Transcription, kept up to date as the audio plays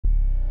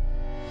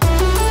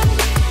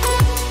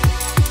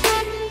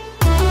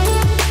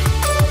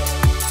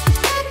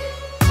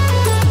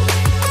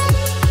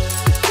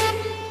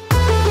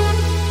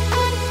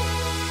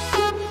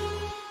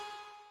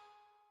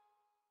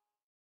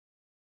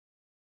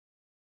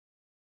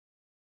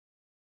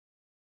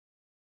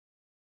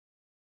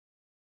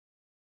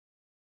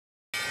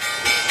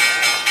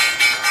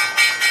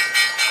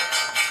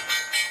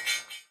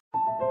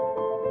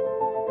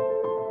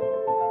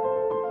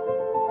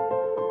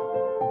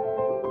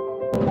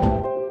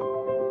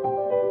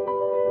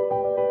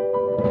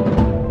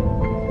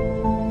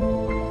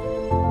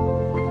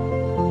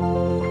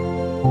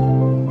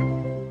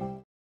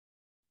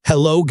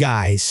Hello,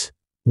 guys.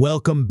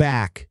 Welcome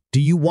back. Do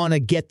you want to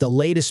get the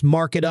latest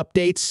market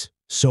updates?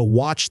 So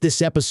watch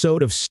this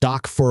episode of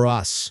Stock for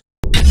Us.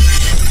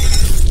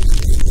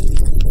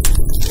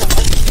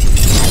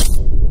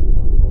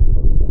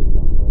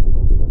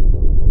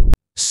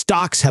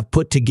 Stocks have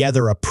put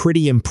together a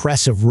pretty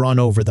impressive run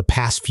over the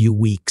past few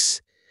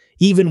weeks,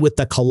 even with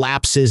the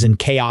collapses and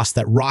chaos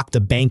that rocked the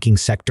banking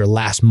sector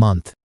last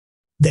month.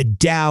 The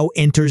Dow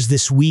enters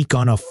this week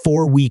on a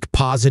 4-week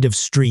positive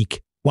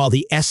streak, while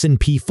the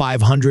S&P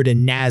 500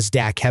 and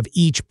Nasdaq have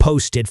each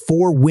posted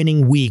 4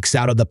 winning weeks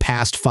out of the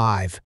past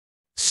 5.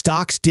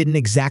 Stocks didn't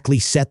exactly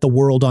set the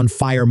world on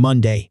fire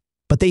Monday,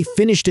 but they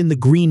finished in the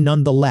green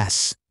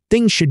nonetheless.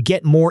 Things should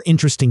get more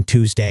interesting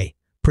Tuesday,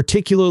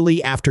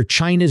 particularly after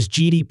China's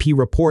GDP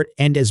report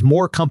and as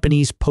more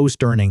companies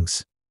post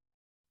earnings.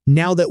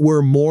 Now that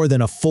we're more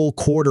than a full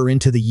quarter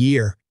into the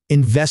year,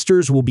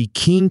 investors will be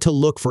keen to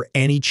look for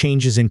any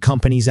changes in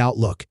companies'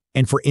 outlook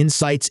and for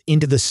insights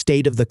into the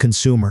state of the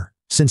consumer,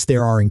 since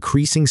there are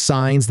increasing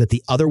signs that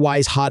the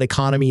otherwise hot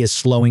economy is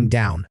slowing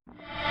down.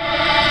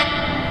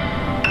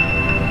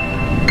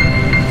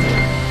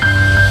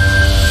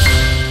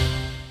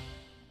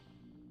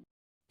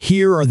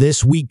 Here are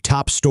this week's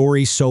top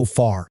stories so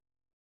far.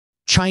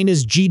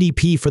 China's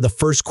GDP for the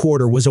first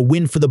quarter was a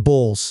win for the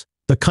bulls.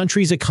 The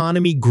country's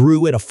economy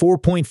grew at a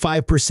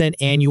 4.5%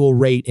 annual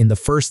rate in the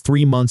first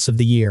 3 months of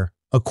the year,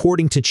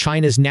 according to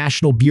China's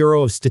National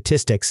Bureau of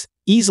Statistics,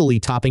 easily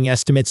topping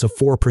estimates of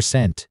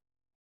 4%.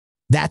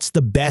 That's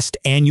the best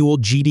annual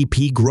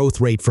GDP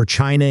growth rate for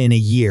China in a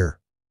year.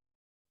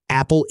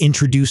 Apple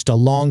introduced a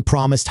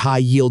long-promised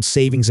high-yield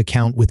savings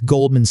account with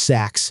Goldman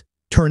Sachs,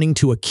 turning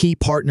to a key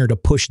partner to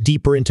push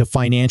deeper into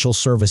financial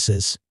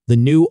services. The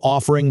new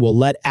offering will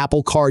let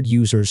Apple Card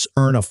users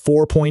earn a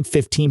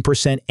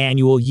 4.15%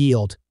 annual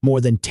yield, more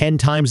than 10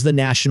 times the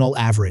national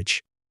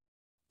average.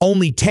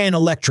 Only 10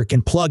 electric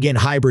and plug-in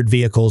hybrid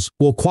vehicles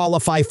will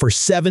qualify for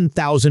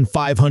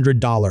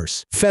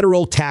 $7,500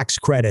 federal tax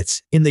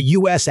credits in the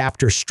U.S.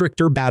 after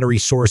stricter battery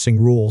sourcing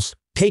rules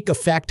take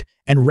effect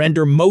and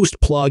render most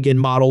plug-in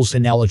models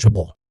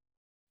ineligible.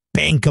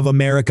 Bank of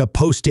America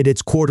posted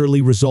its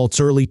quarterly results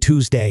early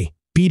Tuesday,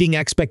 beating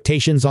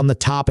expectations on the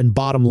top and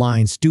bottom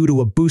lines due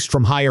to a boost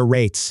from higher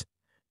rates.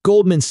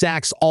 Goldman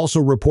Sachs also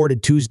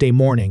reported Tuesday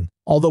morning,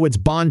 although its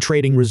bond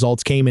trading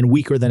results came in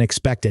weaker than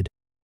expected.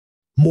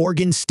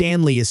 Morgan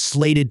Stanley is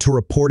slated to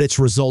report its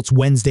results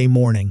Wednesday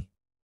morning.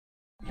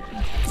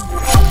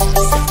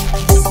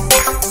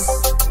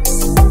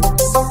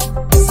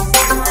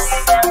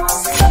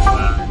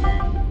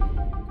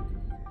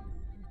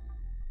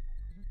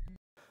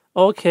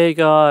 Okay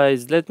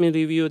guys, let me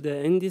review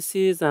the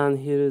indices, and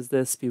here is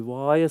the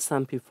SPY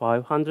S&P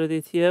 500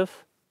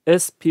 ETF.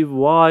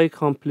 SPY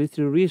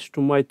completely reached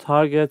to my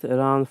target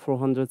around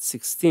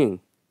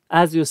 416.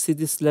 As you see,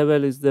 this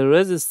level is the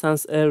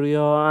resistance area,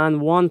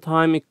 and one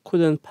time it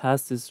couldn't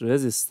pass this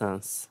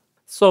resistance.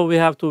 So we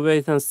have to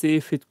wait and see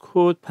if it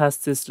could pass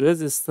this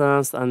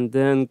resistance and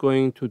then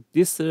going to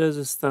this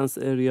resistance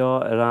area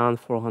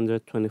around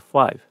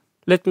 425.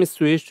 Let me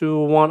switch to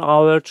 1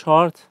 hour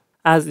chart.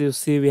 As you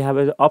see, we have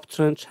an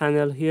uptrend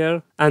channel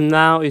here, and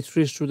now it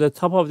reached to the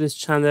top of this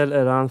channel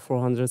around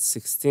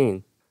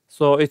 416.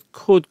 So it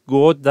could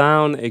go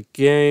down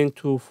again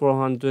to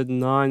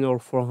 409 or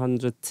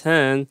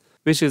 410,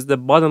 which is the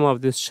bottom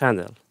of this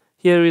channel.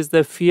 Here is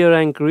the fear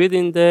and greed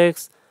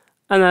index,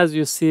 and as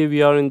you see,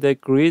 we are in the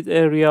greed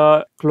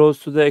area close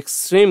to the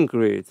extreme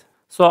greed.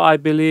 So I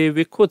believe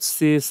we could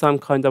see some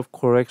kind of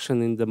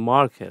correction in the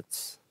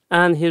markets.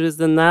 And here is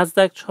the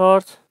Nasdaq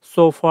chart.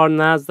 So far,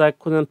 Nasdaq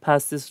couldn't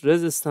pass this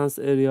resistance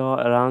area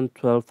around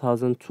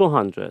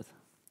 12,200.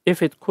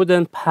 If it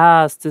couldn't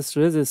pass this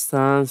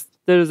resistance,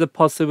 there is a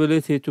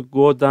possibility to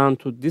go down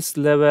to this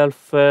level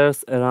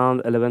first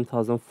around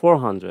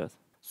 11,400.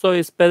 So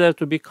it's better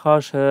to be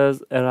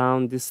cautious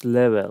around this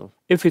level.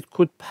 If it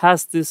could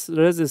pass this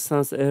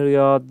resistance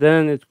area,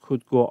 then it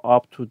could go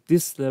up to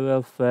this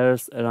level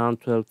first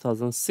around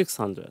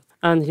 12,600.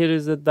 And here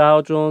is the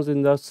Dow Jones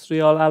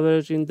Industrial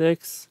Average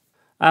Index.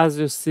 As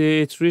you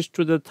see, it reached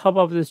to the top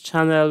of this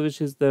channel,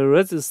 which is the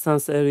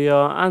resistance area,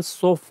 and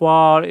so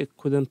far it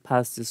couldn't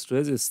pass this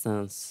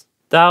resistance.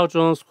 Dow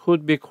Jones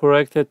could be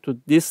corrected to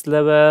this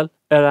level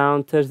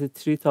around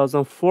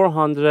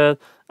 33,400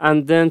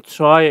 and then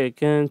try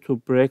again to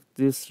break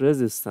this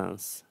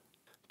resistance.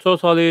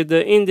 Totally,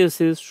 the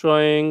index is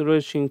showing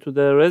reaching to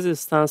the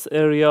resistance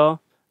area,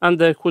 and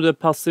there could be a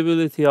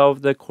possibility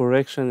of the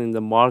correction in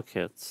the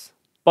markets.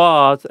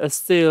 But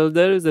still,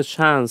 there is a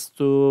chance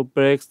to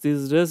break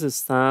this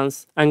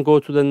resistance and go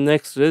to the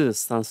next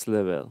resistance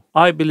level.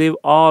 I believe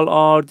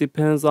all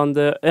depends on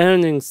the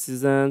earnings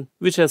season,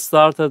 which has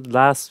started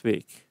last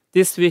week.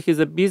 This week is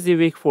a busy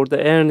week for the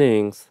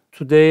earnings.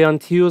 Today on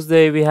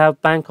Tuesday, we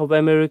have Bank of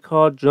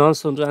America,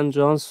 Johnson &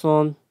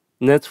 Johnson,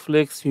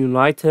 Netflix,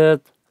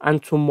 United,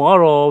 and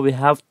tomorrow we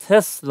have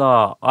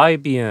Tesla,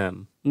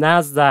 IBM,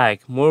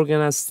 Nasdaq,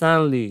 Morgan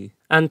Stanley,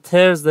 and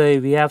Thursday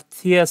we have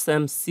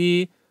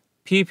TSMC,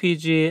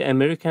 PPG,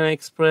 American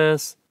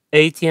Express,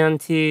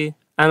 AT&T,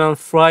 And on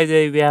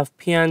Friday, we have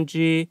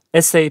P&G,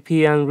 SAP,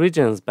 and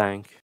Regions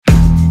Bank.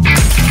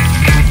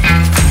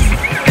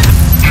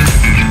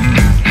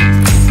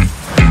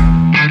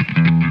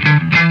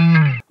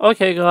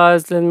 Okay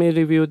guys, let me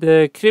review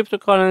the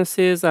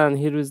cryptocurrencies, and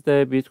here is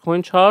the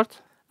Bitcoin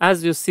chart.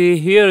 As you see,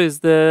 here is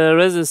the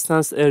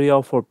resistance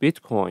area for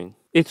Bitcoin.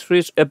 It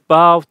reached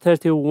above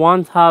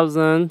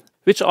 31,000,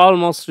 which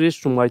almost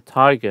reached to my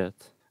target.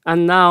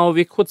 And now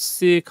we could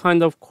see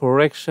kind of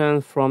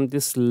correction from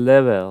this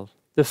level.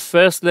 The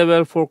first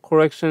level for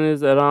correction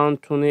is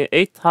around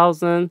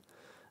 28,000,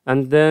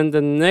 and then the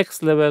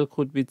next level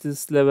could be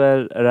this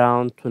level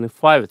around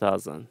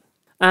 25,000.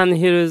 And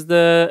here is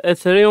the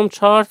Ethereum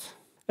chart.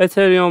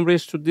 Ethereum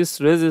reached to this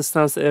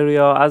resistance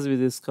area as we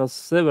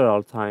discussed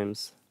several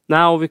times.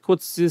 Now we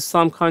could see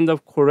some kind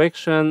of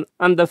correction,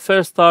 and the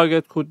first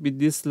target could be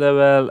this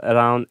level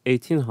around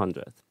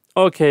 1800.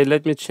 Okay,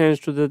 let me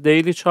change to the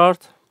daily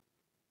chart.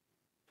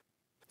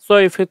 So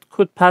if it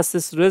could pass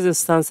this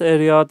resistance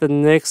area, the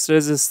next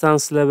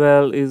resistance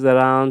level is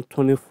around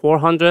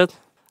 2400,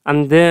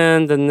 and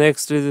then the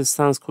next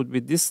resistance could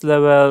be this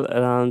level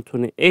around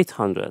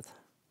 2800.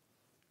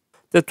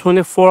 The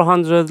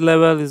 2400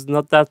 level is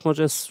not that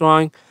much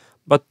strong,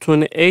 but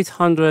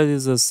 2800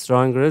 is a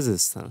strong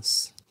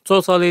resistance.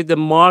 Totally, the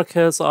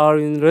markets are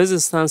in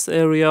resistance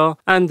area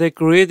and the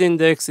greed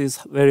index is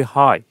very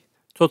high.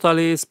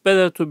 Totally, it's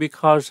better to be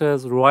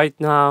cautious right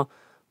now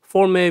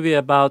for maybe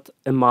about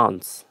a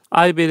month.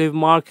 I believe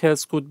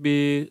markets could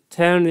be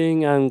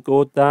turning and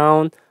go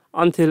down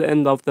until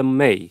end of the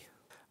May.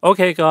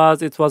 Okay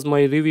guys, it was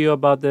my review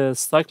about the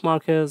stock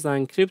markets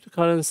and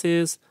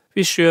cryptocurrencies.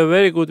 Wish you a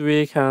very good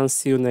week and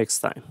see you next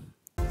time.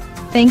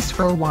 Thanks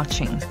for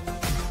watching.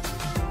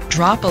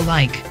 Drop a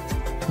like,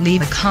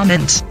 leave a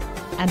comment,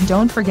 and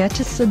don't forget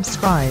to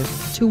subscribe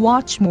to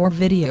watch more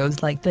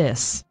videos like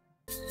this.